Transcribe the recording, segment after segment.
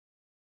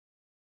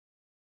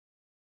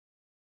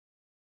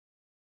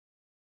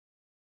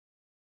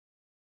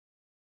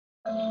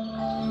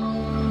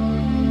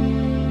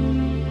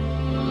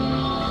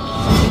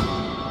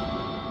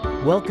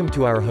Welcome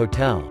to our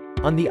hotel.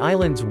 On the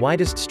island's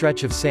widest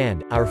stretch of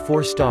sand, our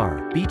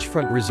 4-star,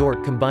 beachfront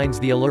resort combines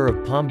the allure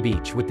of Palm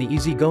Beach with the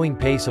easygoing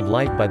pace of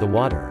life by the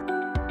water.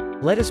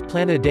 Let us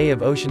plan a day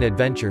of ocean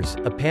adventures,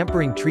 a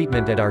pampering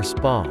treatment at our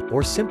spa,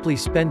 or simply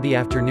spend the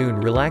afternoon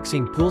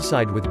relaxing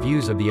poolside with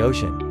views of the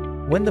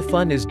ocean. When the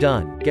fun is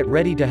done, get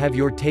ready to have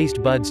your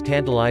taste buds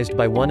tantalized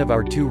by one of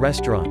our 2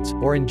 restaurants,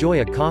 or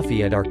enjoy a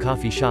coffee at our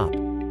coffee shop.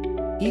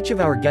 Each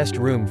of our guest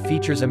room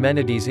features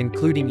amenities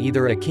including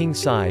either a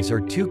king-size or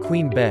 2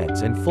 queen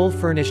beds and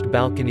full-furnished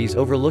balconies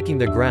overlooking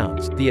the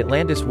grounds, the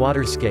Atlantis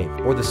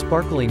waterscape, or the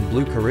sparkling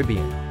blue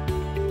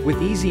Caribbean.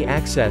 With easy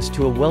access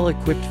to a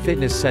well-equipped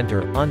fitness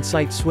center,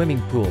 on-site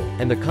swimming pool,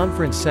 and the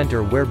conference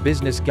center where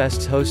business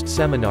guests host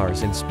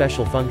seminars and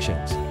special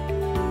functions.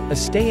 A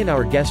stay in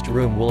our guest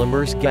room will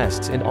immerse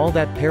guests in all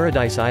that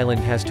Paradise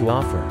Island has to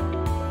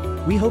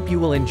offer. We hope you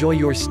will enjoy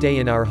your stay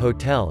in our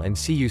hotel and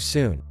see you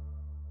soon.